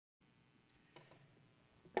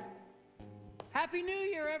Happy New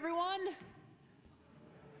Year, everyone.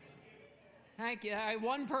 Thank you.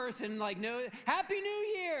 One person, no. Happy New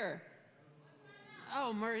Year.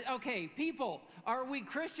 Oh, okay, people, are we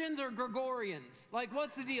Christians or Gregorians?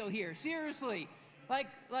 What's the deal here? Seriously.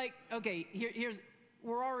 Okay,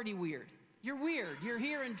 we're already weird. You're weird. You're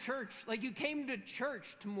here in church. You came to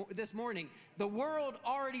church this morning. The world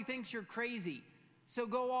already thinks you're crazy. So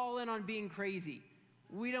go all in on being crazy.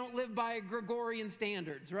 We don't live by Gregorian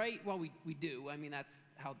standards, right? Well, we do. I mean, that's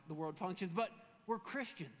how the world functions. But we're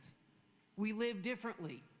Christians. We live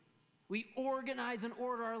differently. We organize and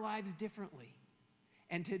order our lives differently.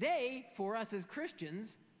 And today, for us as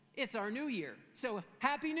Christians, it's our New Year. So,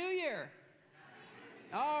 Happy New Year.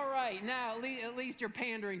 All right. Now, at least you're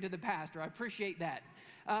pandering to the pastor. I appreciate that.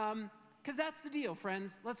 Because that's the deal,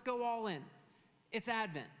 friends. Let's go all in. It's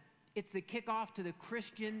Advent. It's the kickoff to the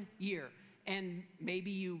Christian year. And maybe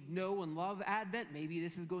you know and love Advent. Maybe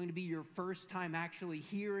this is going to be your first time actually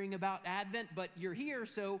hearing about Advent, but you're here,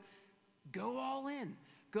 so go all in.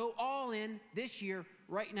 Go all in this year,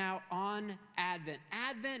 right now, on Advent.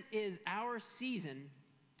 Advent is our season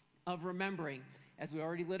of remembering, as we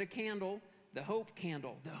already lit a candle, the hope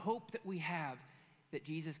that we have that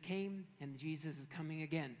Jesus came and Jesus is coming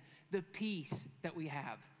again. The peace that we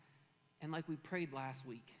have. And like we prayed last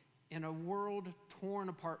week, in a world torn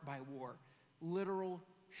apart by war, literal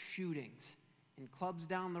shootings in clubs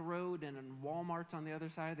down the road and in Walmarts on the other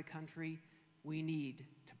side of the country, we need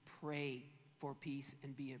to pray for peace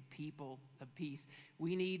and be a people of peace.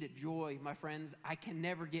 We need joy, my friends. I can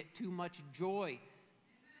never get too much joy.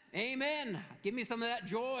 Amen. Give me some of that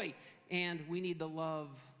joy. And we need the love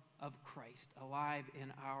of Christ alive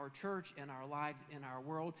in our church, in our lives, in our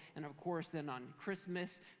world. And of course, then on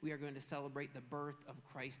Christmas, we are going to celebrate the birth of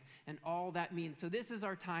Christ and all that means. So this is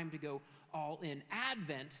our time to go all in.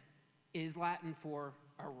 Advent is Latin for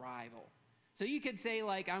arrival. So you could say,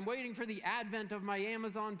 I'm waiting for the advent of my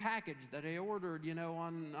Amazon package that I ordered,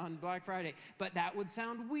 on Black Friday. But that would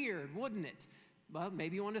sound weird, wouldn't it? Well,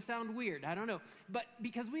 maybe you want to sound weird. I don't know. But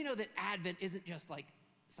because we know that Advent isn't just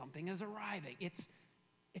something is arriving. It's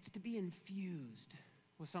to be infused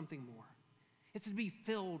with something more. It's to be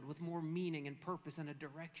filled with more meaning and purpose and a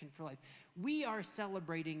direction for life. We are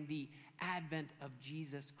celebrating the advent of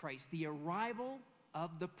Jesus Christ, the arrival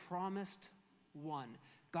of the promised one,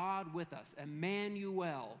 God with us,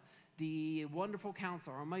 Emmanuel, the wonderful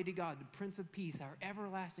counselor, Almighty God, the Prince of Peace, our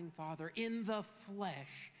everlasting Father, in the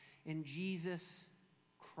flesh, in Jesus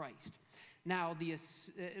Christ. Now,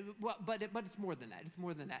 but it's more than that. It's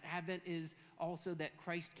more than that. Advent is also that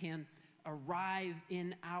Christ can arrive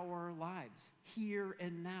in our lives, here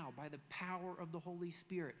and now, by the power of the Holy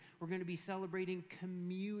Spirit. We're going to be celebrating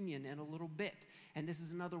communion in a little bit. And this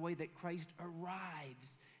is another way that Christ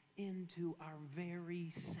arrives into our very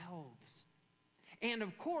selves. And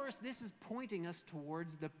of course, this is pointing us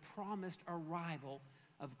towards the promised arrival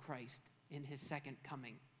of Christ in his second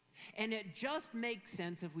coming. And it just makes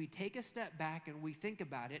sense if we take a step back and we think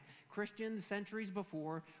about it. Christians centuries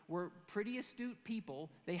before were pretty astute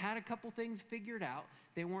people. They had a couple things figured out.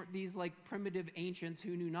 They weren't these primitive ancients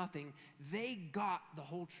who knew nothing. They got the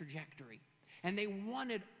whole trajectory. And they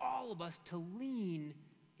wanted all of us to lean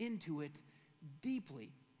into it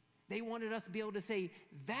deeply. They wanted us to be able to say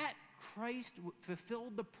that Christ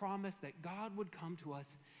fulfilled the promise that God would come to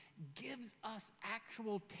us, gives us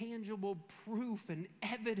actual tangible proof and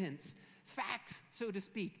evidence, facts, so to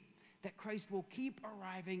speak, that Christ will keep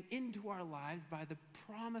arriving into our lives by the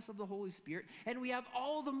promise of the Holy Spirit. And we have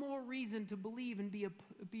all the more reason to believe and be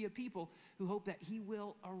a people who hope that he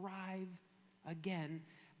will arrive again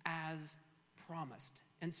as promised.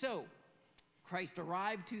 And so, Christ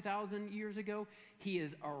arrived 2,000 years ago. He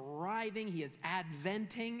is arriving. He is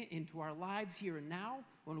adventing into our lives here and now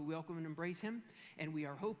when we welcome and embrace him. And we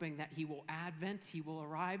are hoping that he will advent, he will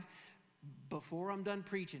arrive before I'm done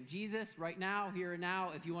preaching. Jesus, right now, here and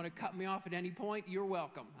now, if you want to cut me off at any point, you're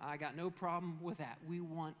welcome. I got no problem with that. We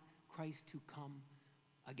want Christ to come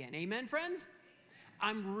again. Amen, friends?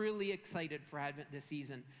 I'm really excited for Advent this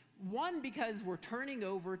season. One, because we're turning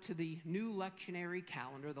over to the new lectionary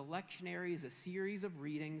calendar. The lectionary is a series of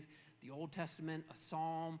readings, the Old Testament, a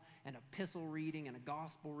psalm, an epistle reading, and a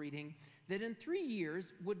gospel reading, that in 3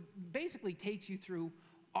 years would basically take you through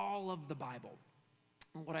all of the Bible.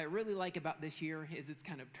 And what I really like about this year is it's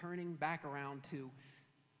kind of turning back around to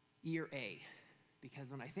year A.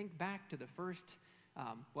 Because when I think back to the first,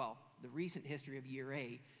 the recent history of year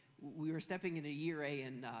A, we were stepping into year A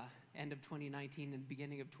in end of 2019 and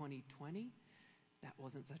beginning of 2020. That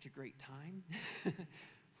wasn't such a great time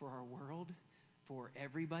for our world, for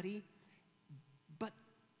everybody. But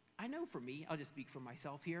I know for me, I'll just speak for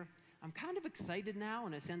myself here, I'm kind of excited now,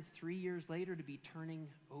 in a sense, 3 years later, to be turning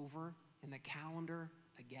over in the calendar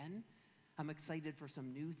again. I'm excited for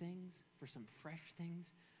some new things, for some fresh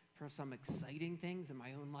things, for some exciting things in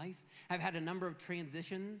my own life. I've had a number of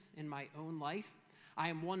transitions in my own life. I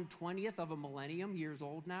am 1/20th of a millennium years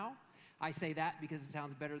old now. I say that because it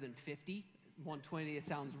sounds better than 50. 1/20th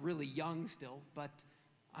sounds really young still, but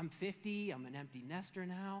I'm 50. I'm an empty nester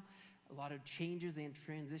now. A lot of changes and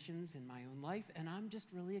transitions in my own life, and I'm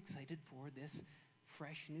just really excited for this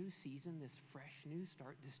fresh new season, this fresh new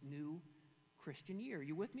start, this new Christian year.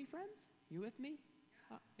 You with me, friends? You with me?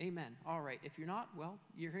 Amen. All right. If you're not, well,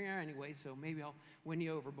 you're here anyway, so maybe I'll win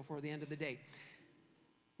you over before the end of the day.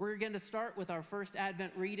 We're going to start with our first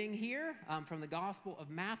Advent reading here from the Gospel of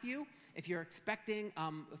Matthew. If you're expecting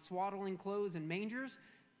swaddling clothes and mangers,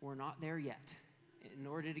 we're not there yet. In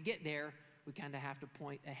order to get there, we kind of have to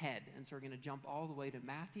point ahead. And so we're going to jump all the way to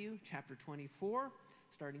Matthew chapter 24,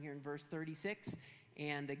 starting here in verse 36.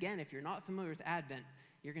 And again, if you're not familiar with Advent,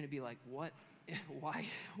 you're going to be like, what?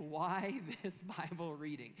 Why this Bible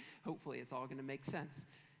reading? Hopefully it's all going to make sense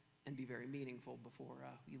and be very meaningful before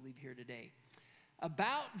you leave here today.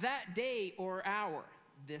 About that day or hour,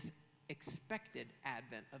 this expected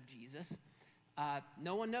advent of Jesus,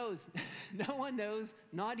 no one knows. No one knows,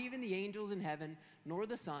 not even the angels in heaven, nor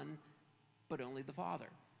the Son, but only the Father.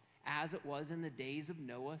 As it was in the days of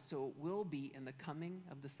Noah, so it will be in the coming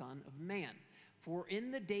of the Son of Man. For in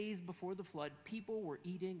the days before the flood, people were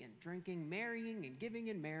eating and drinking, marrying and giving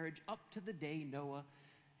in marriage up to the day Noah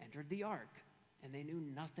entered the ark. And they knew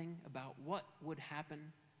nothing about what would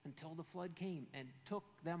happen until the flood came and took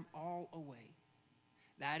them all away.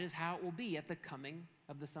 That is how it will be at the coming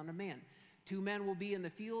of the Son of Man. 2 men will be in the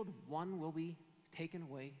field, one will be taken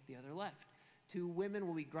away, the other left. 2 women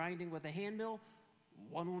will be grinding with a handmill,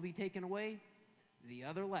 one will be taken away, the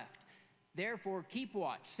other left. Therefore, keep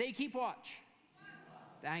watch. Say, keep watch.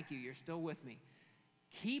 Thank you, you're still with me.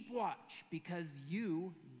 Keep watch, because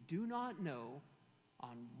you do not know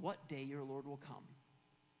on what day your Lord will come.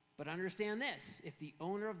 But understand this, if the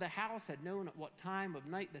owner of the house had known at what time of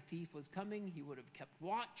night the thief was coming, he would have kept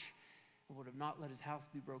watch and would have not let his house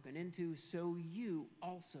be broken into. So you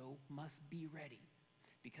also must be ready,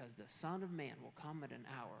 because the Son of Man will come at an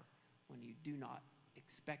hour when you do not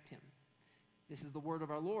expect him. This is the word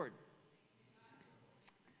of our Lord.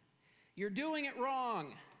 You're doing it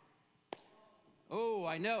wrong. Oh,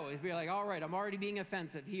 I know. If you're like, all right, I'm already being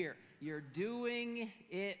offensive here. You're doing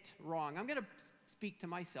it wrong. I'm going to speak to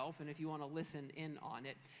myself, and if you want to listen in on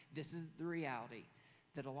it, this is the reality,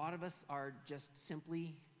 that a lot of us are just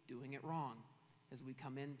simply doing it wrong. As we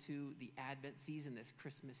come into the Advent season, this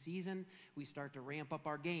Christmas season, we start to ramp up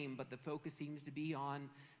our game, but the focus seems to be on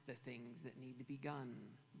the things that need to be done.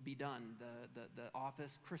 The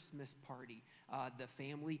office Christmas party, the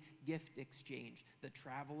family gift exchange, the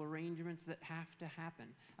travel arrangements that have to happen,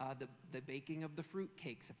 the baking of the fruit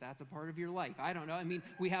cakes, if that's a part of your life. I don't know. I mean,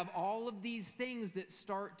 we have all of these things that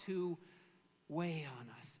start to weigh on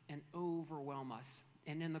us and overwhelm us.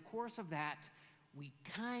 And in the course of that, we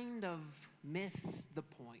kind of miss the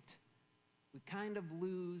point. We kind of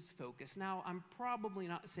lose focus. Now, I'm probably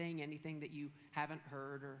not saying anything that you haven't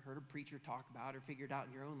heard or heard a preacher talk about or figured out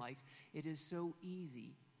in your own life. It is so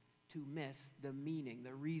easy to miss the meaning,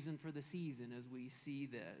 the reason for the season, as we see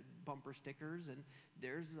the bumper stickers, and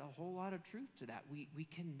there's a whole lot of truth to that. We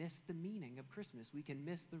can miss the meaning of Christmas. We can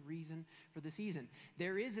miss the reason for the season.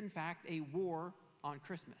 There is, in fact, a war on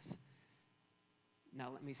Christmas. Now,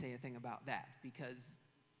 let me say a thing about that, because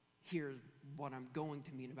here's what I'm going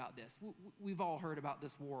to mean about this. We've all heard about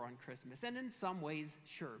this war on Christmas, and in some ways,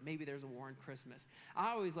 sure, maybe there's a war on Christmas.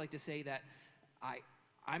 I always like to say that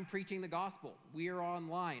I'm preaching the gospel. We are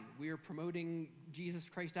online. We are promoting Jesus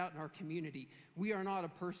Christ out in our community. We are not a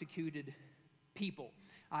persecuted people.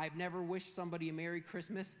 I've never wished somebody a Merry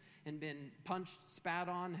Christmas and been punched, spat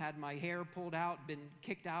on, had my hair pulled out, been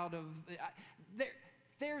kicked out of...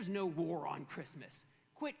 There's no war on Christmas.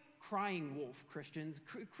 Quit crying wolf, Christians.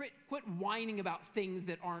 Quit whining about things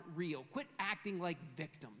that aren't real. Quit acting like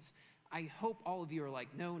victims. I hope all of you are like,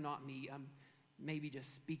 no, not me. I'm maybe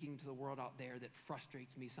just speaking to the world out there that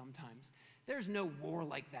frustrates me sometimes. There's no war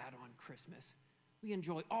like that on Christmas. We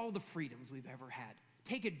enjoy all the freedoms we've ever had.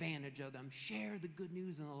 Take advantage of them. Share the good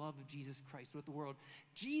news and the love of Jesus Christ with the world.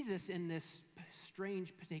 Jesus, in this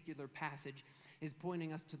strange particular passage, is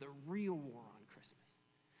pointing us to the real war on Christmas.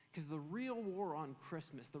 Because the real war on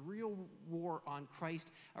Christmas, the real war on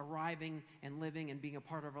Christ arriving and living and being a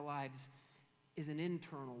part of our lives is an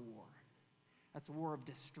internal war. That's a war of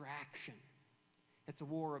distraction. It's a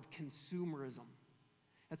war of consumerism.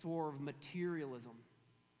 It's a war of materialism.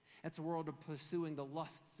 It's a world of pursuing the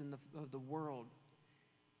lusts of the world.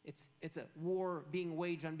 It's a war being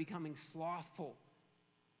waged on becoming slothful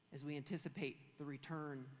as we anticipate the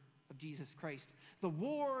return of Jesus Christ. The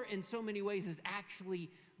war, in so many ways, is actually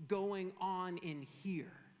going on in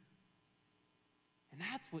here. And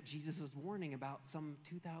that's what Jesus was warning about some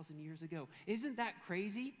 2,000 years ago. Isn't that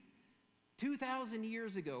crazy? 2,000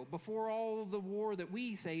 years ago, before all the war that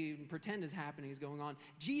we say and pretend is happening is going on,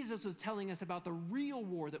 Jesus was telling us about the real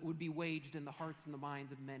war that would be waged in the hearts and the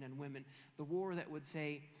minds of men and women. The war that would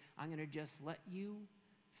say, I'm going to just let you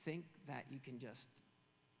think that you can just,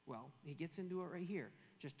 well, he gets into it right here,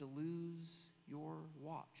 just to lose your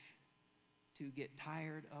watch, to get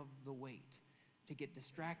tired of the wait, to get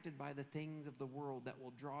distracted by the things of the world that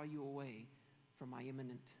will draw you away from my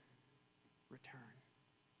imminent return.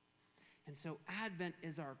 And so Advent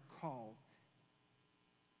is our call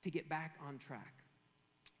to get back on track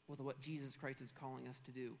with what Jesus Christ is calling us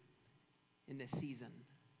to do in this season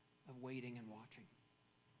of waiting and watching.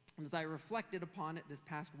 And as I reflected upon it this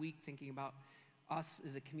past week, thinking about us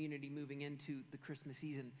as a community moving into the Christmas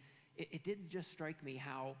season, it did just strike me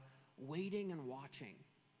how waiting and watching,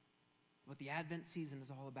 what the Advent season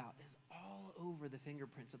is all about, is all over the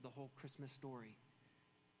fingerprints of the whole Christmas story.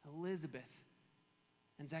 Elizabeth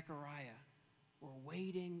and Zechariah were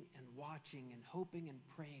waiting and watching and hoping and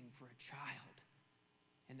praying for a child.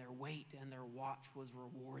 And their wait and their watch was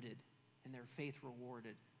rewarded, and their faith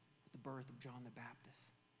rewarded with the birth of John the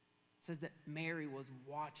Baptist. It says that Mary was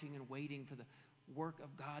watching and waiting for the work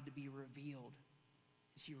of God to be revealed.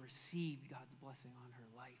 She received God's blessing on her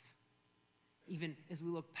life. Even as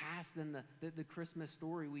we look past then the Christmas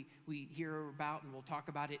story we hear about, and we'll talk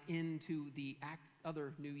about it into the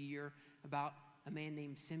other new year, about a man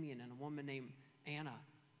named Simeon and a woman named Anna.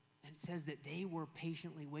 And it says that they were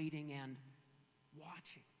patiently waiting and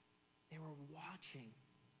watching. They were watching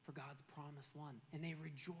for God's promised one. And they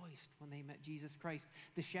rejoiced when they met Jesus Christ.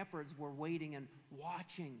 The shepherds were waiting and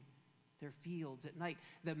watching their fields at night.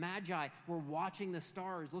 The Magi were watching the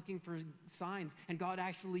stars, looking for signs. And God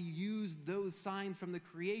actually used those signs from the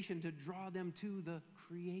creation to draw them to the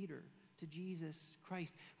Creator, to Jesus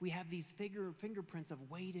Christ. We have these fingerprints of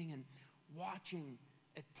waiting and watching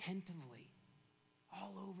attentively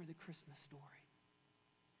all over the Christmas story.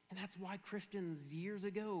 And that's why Christians years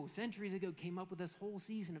ago, centuries ago, came up with this whole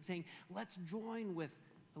season of saying, let's join with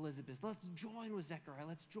Elizabeth, let's join with Zechariah,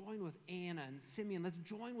 let's join with Anna and Simeon, let's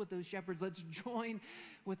join with those shepherds, let's join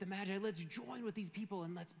with the Magi, let's join with these people,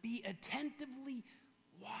 and let's be attentively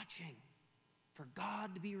watching for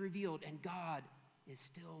God to be revealed. And God is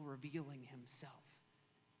still revealing himself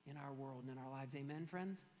in our world and in our lives. Amen,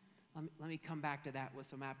 friends? Let me come back to that with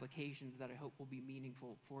some applications that I hope will be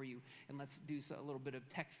meaningful for you. And let's do a little bit of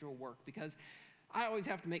textual work, because I always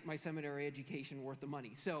have to make my seminary education worth the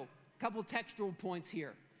money. So a couple textual points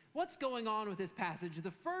here. What's going on with this passage?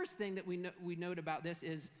 The first thing that we note about this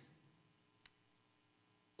is,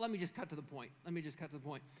 let me just cut to the point.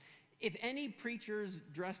 If any preachers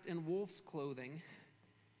dressed in wolf's clothing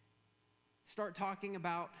start talking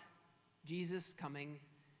about Jesus coming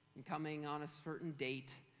and coming on a certain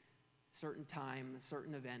date, certain time, a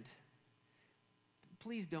certain event,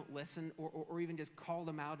 please don't listen or even just call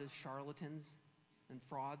them out as charlatans and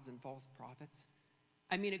frauds and false prophets.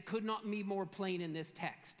 I mean, it could not be more plain in this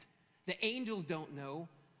text. The angels don't know.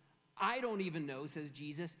 I don't even know, says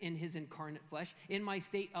Jesus, in his incarnate flesh, in my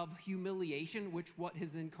state of humiliation, which what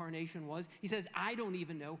his incarnation was. He says, I don't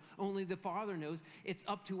even know. Only the Father knows. It's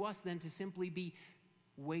up to us then to simply be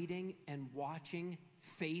waiting and watching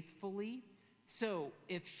faithfully. So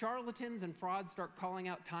if charlatans and frauds start calling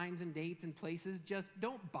out times and dates and places, just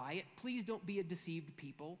don't buy it. Please don't be a deceived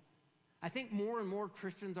people. I think more and more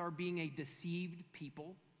Christians are being a deceived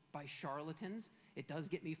people by charlatans. It does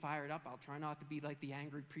get me fired up. I'll try not to be like the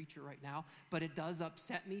angry preacher right now, but it does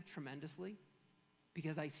upset me tremendously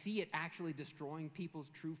because I see it actually destroying people's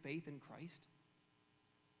true faith in Christ.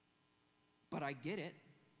 But I get it.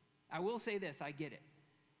 I will say this, I get it.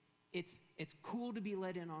 It's cool to be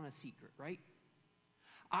let in on a secret, right?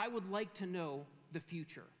 I would like to know the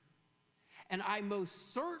future. And I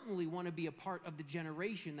most certainly want to be a part of the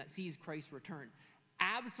generation that sees Christ return.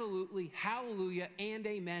 Absolutely, hallelujah, and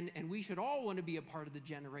amen. And we should all want to be a part of the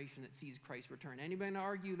generation that sees Christ return. Anybody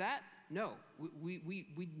argue that? No, we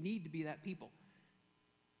need to be that people.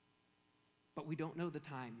 But we don't know the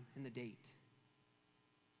time and the date.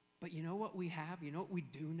 But you know what we have? You know what we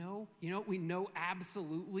do know? You know what we know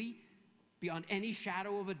absolutely, beyond any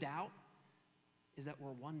shadow of a doubt? Is that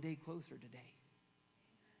we're one day closer today.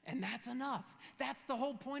 And that's enough. That's the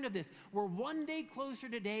whole point of this. We're one day closer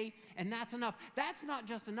today, and that's enough. That's not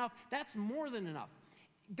just enough. That's more than enough.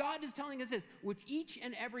 God is telling us this, with each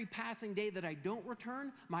and every passing day that I don't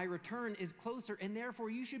return, my return is closer, and therefore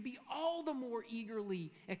you should be all the more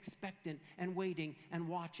eagerly expectant and waiting and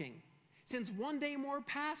watching. Since one day more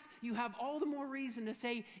passed, you have all the more reason to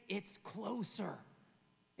say, it's closer.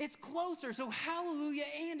 It's closer. So hallelujah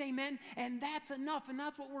and amen, and that's enough, and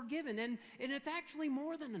that's what we're given, and it's actually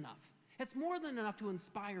more than enough. It's more than enough to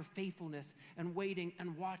inspire faithfulness and waiting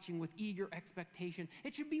and watching with eager expectation.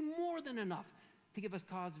 It should be more than enough to give us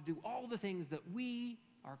cause to do all the things that we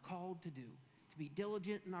are called to do, to be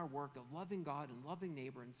diligent in our work of loving God and loving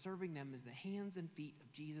neighbor and serving them as the hands and feet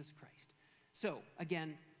of Jesus Christ. So,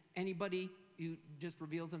 again, anybody who just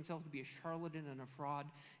reveals themselves to be a charlatan and a fraud,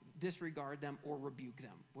 disregard them or rebuke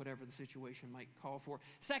them, whatever the situation might call for.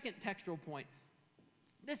 Second textual point,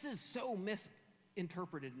 this is so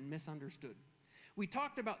misinterpreted and misunderstood. We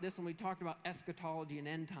talked about this when we talked about eschatology and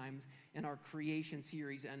end times in our creation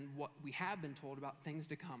series and what we have been told about things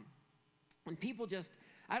to come. And people just,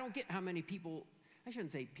 I don't get how many people, I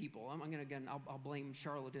shouldn't say people, I'll blame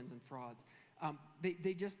charlatans and frauds.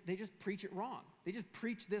 They just preach it wrong. They just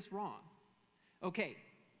preach this wrong. Okay,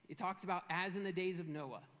 it talks about as in the days of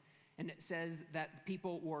Noah. And it says that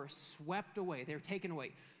people were swept away. They were taken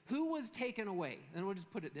away. Who was taken away? And we'll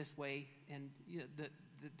just put it this way, and the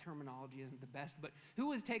terminology isn't the best, but who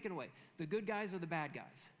was taken away? The good guys or the bad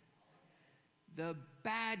guys? The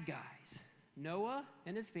bad guys. Noah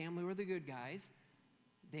and his family were the good guys.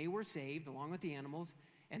 They were saved along with the animals.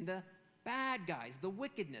 And the bad guys, the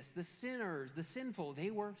wickedness, the sinners, the sinful,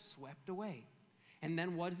 they were swept away. And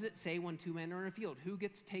then what does it say when two men are in a field? Who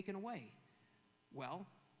gets taken away? Well,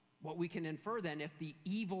 what we can infer then, if the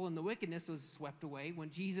evil and the wickedness was swept away,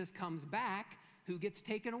 when Jesus comes back, who gets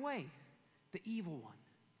taken away? The evil one.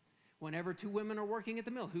 Whenever two women are working at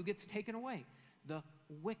the mill, who gets taken away? The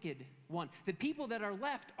wicked one. The people that are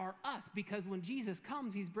left are us, because when Jesus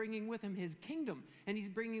comes, he's bringing with him his kingdom, and he's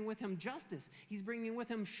bringing with him justice. He's bringing with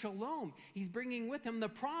him shalom. He's bringing with him the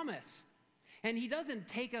promise. And he doesn't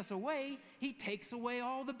take us away. He takes away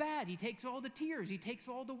all the bad. He takes all the tears. He takes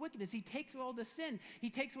all the wickedness. He takes all the sin.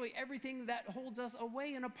 He takes away everything that holds us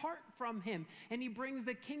away and apart from him. And he brings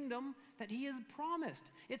the kingdom that he has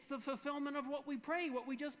promised. It's the fulfillment of what we prayed, what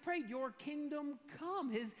we just prayed. Your kingdom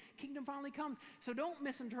come. His kingdom finally comes. So don't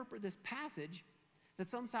misinterpret this passage that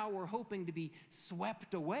somehow we're hoping to be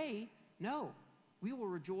swept away. No, we will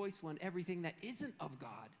rejoice when everything that isn't of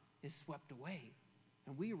God is swept away.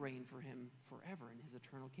 And we reign for him forever in his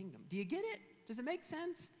eternal kingdom. Do you get it? Does it make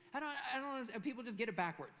sense? I don't know. People just get it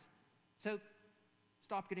backwards. So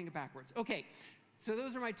stop getting it backwards. Okay, so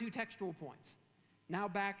those are my two textual points. Now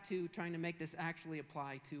back to trying to make this actually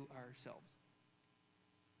apply to ourselves.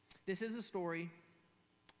 This is a story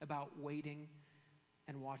about waiting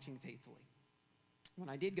and watching faithfully. When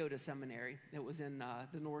I did go to seminary, it was in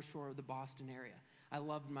the North Shore of the Boston area. I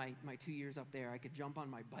loved my 2 years up there. I could jump on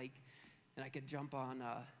my bike, and I could jump on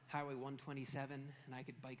Highway 127, and I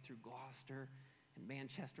could bike through Gloucester and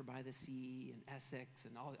Manchester by the Sea and Essex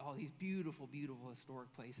and all these beautiful, beautiful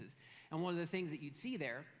historic places. And one of the things that you'd see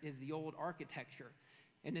there is the old architecture.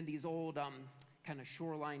 And in these old kind of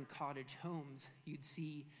shoreline cottage homes, you'd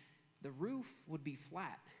see the roof would be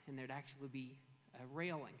flat, and there'd actually be a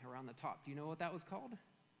railing around the top. Do you know what that was called?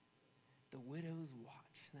 The Widow's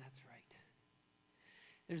Watch. That's right.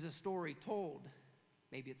 There's a story told,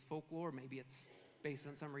 maybe it's folklore, maybe it's based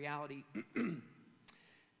on some reality,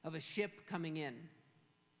 of a ship coming in.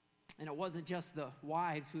 And it wasn't just the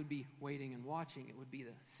wives who would be waiting and watching, it would be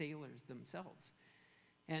the sailors themselves.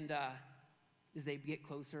 And as they get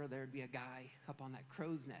closer, there'd be a guy up on that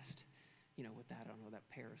crow's nest, with that, I don't know, that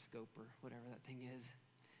periscope or whatever that thing is.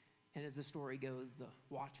 And as the story goes, the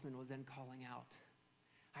watchman was then calling out,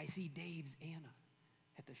 I see Dave's Anna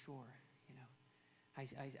at the shore, I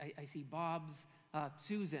see Bob's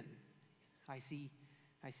Susan. I see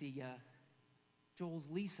Joel's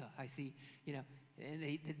Lisa. I see, and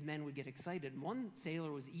the men would get excited. And one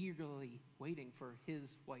sailor was eagerly waiting for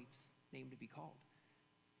his wife's name to be called,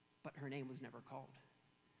 but her name was never called.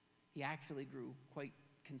 He actually grew quite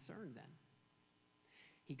concerned then.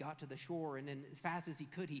 He got to the shore, and then as fast as he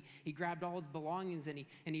could, he grabbed all his belongings, and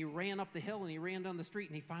he ran up the hill, and he ran down the street,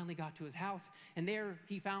 and he finally got to his house, and there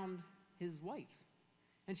he found his wife.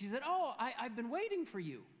 And she said, oh, I've been waiting for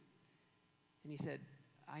you. And he said,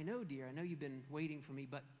 I know, dear, I know you've been waiting for me,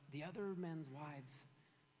 but the other men's wives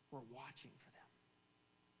were watching for them.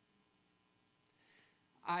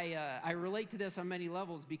 I relate to this on many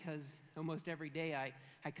levels because almost every day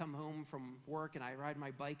I come home from work and I ride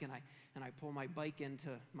my bike and I pull my bike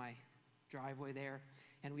into my driveway there,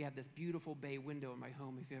 and we have this beautiful bay window in my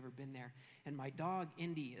home, if you've ever been there. And my dog,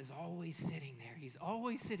 Indy, is always sitting there. He's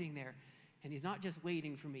always sitting there, and he's not just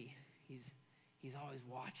waiting for me. He's always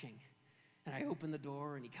watching. And I open the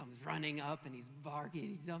door, and he comes running up, and he's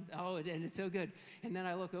barking. And it's so good. And then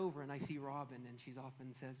I look over, and I see Robin, and she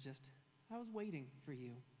often says, I was waiting for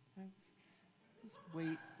you.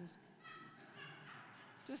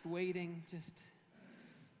 Just waiting.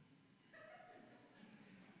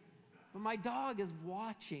 But my dog is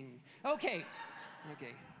watching. Okay.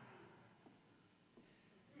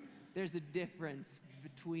 There's a difference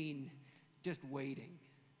between just waiting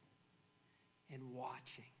and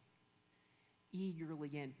watching.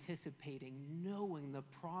 Eagerly anticipating, knowing the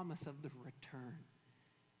promise of the return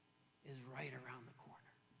is right around the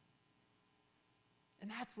corner. And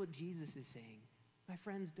that's what Jesus is saying. My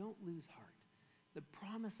friends, don't lose heart. The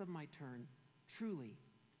promise of my turn,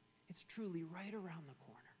 it's truly right around the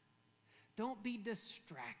corner. Don't be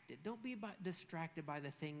distracted. Don't be distracted by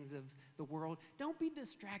the things of the world. Don't be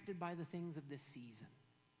distracted by the things of this season.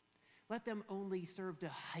 Let them only serve to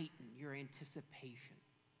heighten your anticipation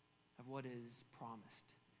of what is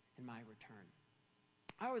promised in my return.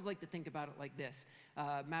 I always like to think about it like this.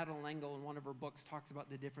 Madeline L'Engle, in one of her books, talks about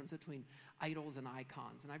the difference between idols and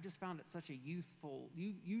icons. And I've just found it such a useful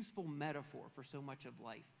metaphor for so much of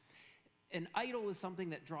life. An idol is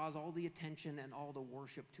something that draws all the attention and all the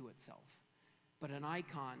worship to itself. But an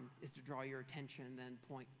icon is to draw your attention and then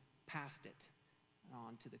point past it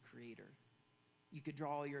on to the Creator. You could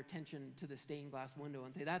draw your attention to the stained glass window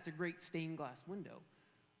and say, that's a great stained glass window.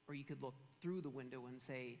 Or you could look through the window and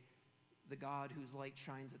say, the God whose light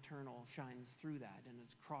shines eternal shines through that, and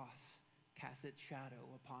his cross casts its shadow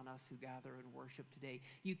upon us who gather and worship today.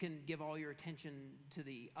 You can give all your attention to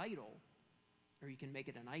the idol, or you can make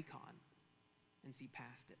it an icon and see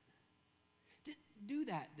past it. Do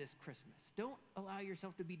that this Christmas. Don't allow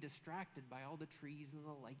yourself to be distracted by all the trees and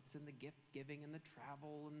the lights and the gift giving and the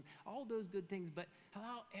travel and all those good things, but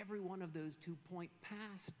allow every one of those to point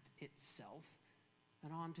past itself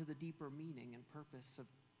and on to the deeper meaning and purpose of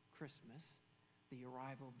Christmas, the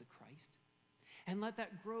arrival of the Christ. And let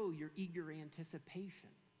that grow your eager anticipation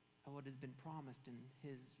of what has been promised in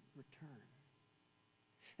his return.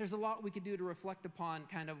 There's a lot we could do to reflect upon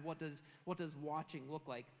kind of what does watching look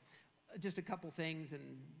like. Just a couple things, and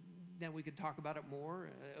then we could talk about it more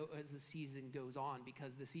as the season goes on,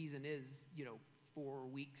 because the season is, 4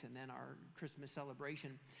 weeks and then our Christmas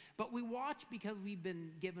celebration. But we watch because we've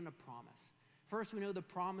been given a promise. First, we know the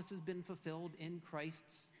promise has been fulfilled in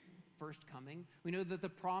Christ's first coming. We know that the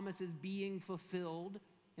promise is being fulfilled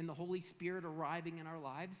in the Holy Spirit arriving in our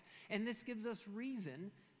lives. And this gives us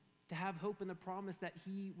reason to have hope in the promise that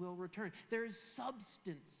he will return. There is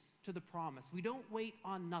substance to the promise. We don't wait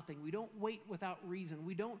on nothing. We don't wait without reason.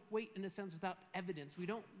 We don't wait, in a sense, without evidence. We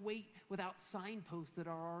don't wait without signposts that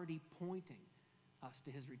are already pointing us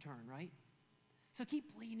to his return, right? So keep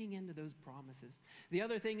leaning into those promises. The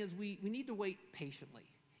other thing is we need to wait patiently.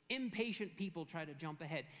 Impatient people try to jump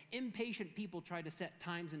ahead. Impatient people try to set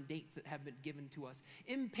times and dates that have been given to us.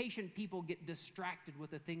 Impatient people get distracted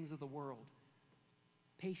with the things of the world.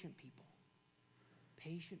 Patient people,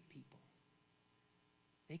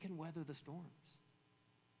 they can weather the storms.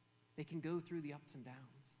 They can go through the ups and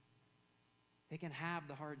downs. They can have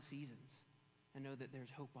the hard seasons and know that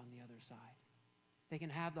there's hope on the other side. They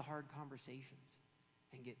can have the hard conversations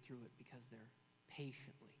and get through it because they're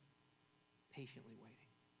patiently waiting.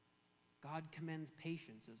 God commends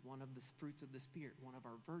patience as one of the fruits of the Spirit, one of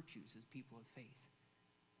our virtues as people of faith.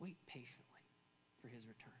 Wait patiently for his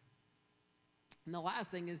return. And the last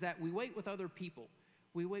thing is that we wait with other people.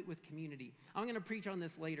 We wait with community. I'm going to preach on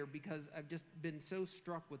this later because I've just been so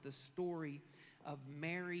struck with the story of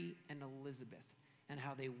Mary and Elizabeth and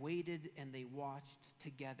how they waited and they watched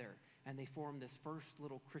together and they formed this first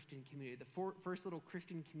little Christian community. The first little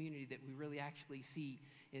Christian community that we really actually see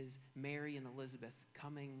is Mary and Elizabeth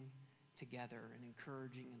coming together and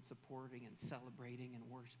encouraging and supporting and celebrating and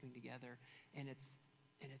worshiping together. And it's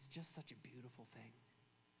just such a beautiful thing.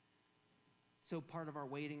 So part of our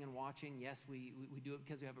waiting and watching, yes, we do it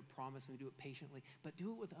because we have a promise and we do it patiently, but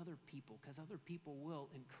do it with other people because other people will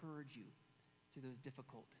encourage you through those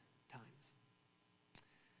difficult times.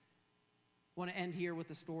 I want to end here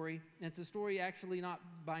with a story. And it's a story actually not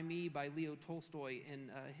by me, by Leo Tolstoy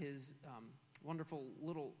in his wonderful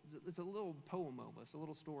it's a little poem almost, a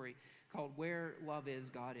little story called Where Love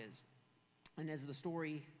Is, God Is. And as the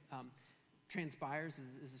story transpires,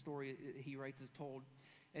 as the story he writes is told,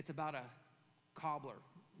 it's about a cobbler.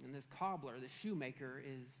 And this cobbler, the shoemaker,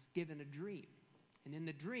 is given a dream. And in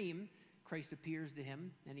the dream, Christ appears to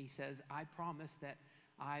him and he says, I promise that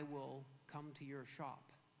I will come to your shop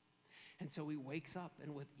And so he wakes up,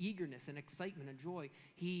 and with eagerness and excitement and joy,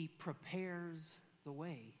 he prepares the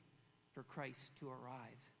way for Christ to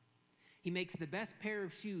arrive. He makes the best pair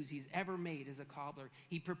of shoes he's ever made as a cobbler.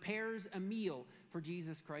 He prepares a meal for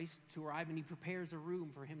Jesus Christ to arrive, and he prepares a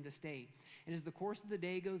room for him to stay. And as the course of the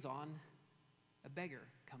day goes on, a beggar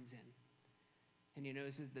comes in. And he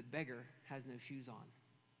notices the beggar has no shoes on.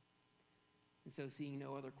 And so seeing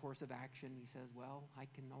no other course of action, he says, well, I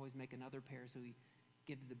can always make another pair. So he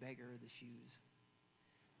gives the beggar the shoes.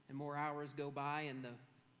 And more hours go by, and the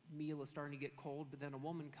meal is starting to get cold, but then a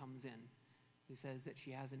woman comes in who says that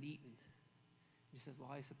she hasn't eaten. She says,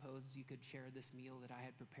 well, I suppose you could share this meal that I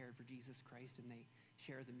had prepared for Jesus Christ, and they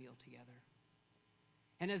share the meal together.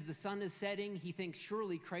 And as the sun is setting, he thinks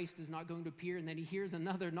surely Christ is not going to appear, and then he hears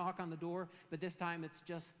another knock on the door, but this time it's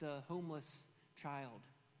just a homeless child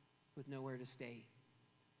with nowhere to stay.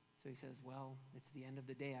 So he says, well, it's the end of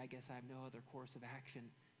the day. I guess I have no other course of action.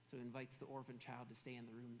 So he invites the orphan child to stay in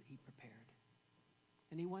the room that he prepared.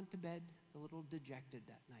 And he went to bed a little dejected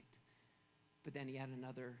that night. But then he had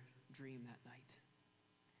another dream that night.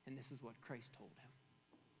 And this is what Christ told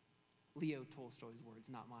him. Leo Tolstoy's words,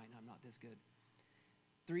 not mine. I'm not this good.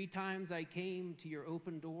 3 times I came to your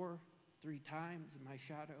open door. 3 times my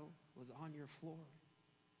shadow was on your floor.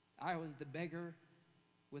 I was the beggar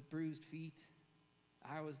with bruised feet.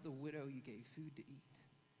 I was the widow you gave food to eat.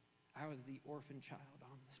 I was the orphan child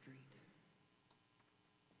on the street.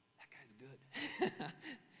 That guy's good.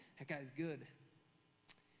 That guy's good.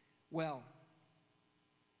 Well,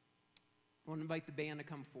 I want to invite the band to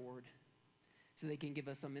come forward so they can give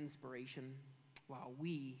us some inspiration while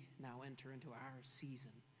we now enter into our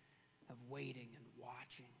season of waiting and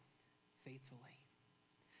watching faithfully,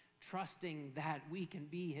 trusting that we can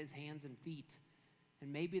be his hands and feet.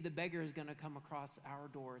 And maybe the beggar is going to come across our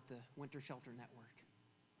door at the Winter Shelter Network,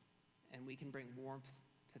 and we can bring warmth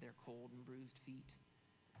to their cold and bruised feet.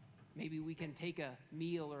 Maybe we can take a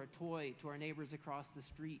meal or a toy to our neighbors across the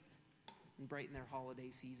street and brighten their holiday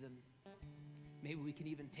season. Maybe we can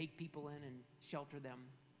even take people in and shelter them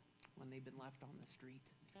when they've been left on the street.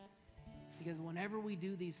 Because whenever we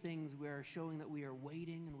do these things, we are showing that we are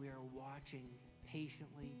waiting and we are watching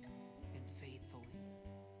patiently and faithfully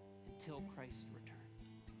until Christ's return.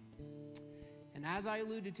 And as I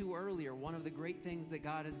alluded to earlier, one of the great things that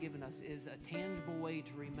God has given us is a tangible way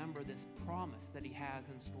to remember this promise that he has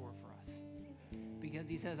in store for us. Because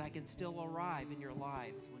he says, I can still arrive in your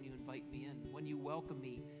lives when you invite me in, when you welcome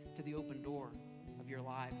me to the open door of your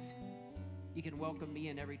lives. You can welcome me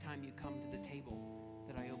in every time you come to the table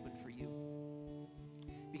that I open for you.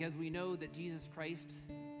 Because we know that Jesus Christ,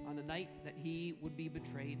 on the night that he would be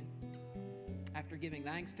betrayed, after giving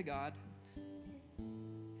thanks to God,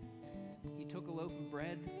 he took a loaf of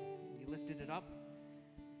bread, and he lifted it up,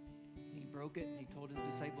 and he broke it, and he told his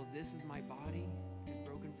disciples, this is my body, which is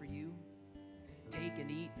broken for you. Take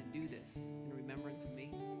and eat and do this in remembrance of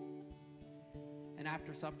me. And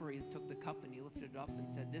after supper, he took the cup and he lifted it up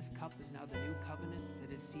and said, this cup is now the new covenant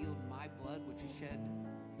that is sealed in my blood, which is shed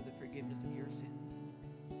for the forgiveness of your sins.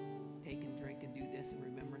 Take and drink and do this in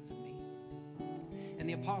remembrance of me. And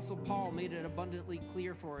the Apostle Paul made it abundantly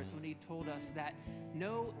clear for us when he told us that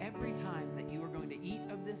know every time that you are going to eat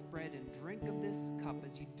of this bread and drink of this cup,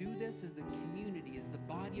 as you do this as the community, as the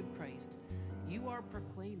body of Christ, you are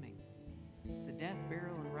proclaiming the death,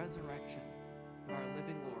 burial, and resurrection of our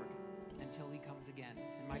living Lord until he comes again.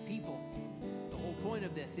 And my people, the whole point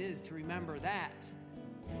of this is to remember that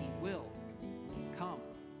he will come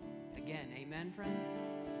again. Amen, friends?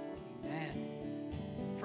 Amen.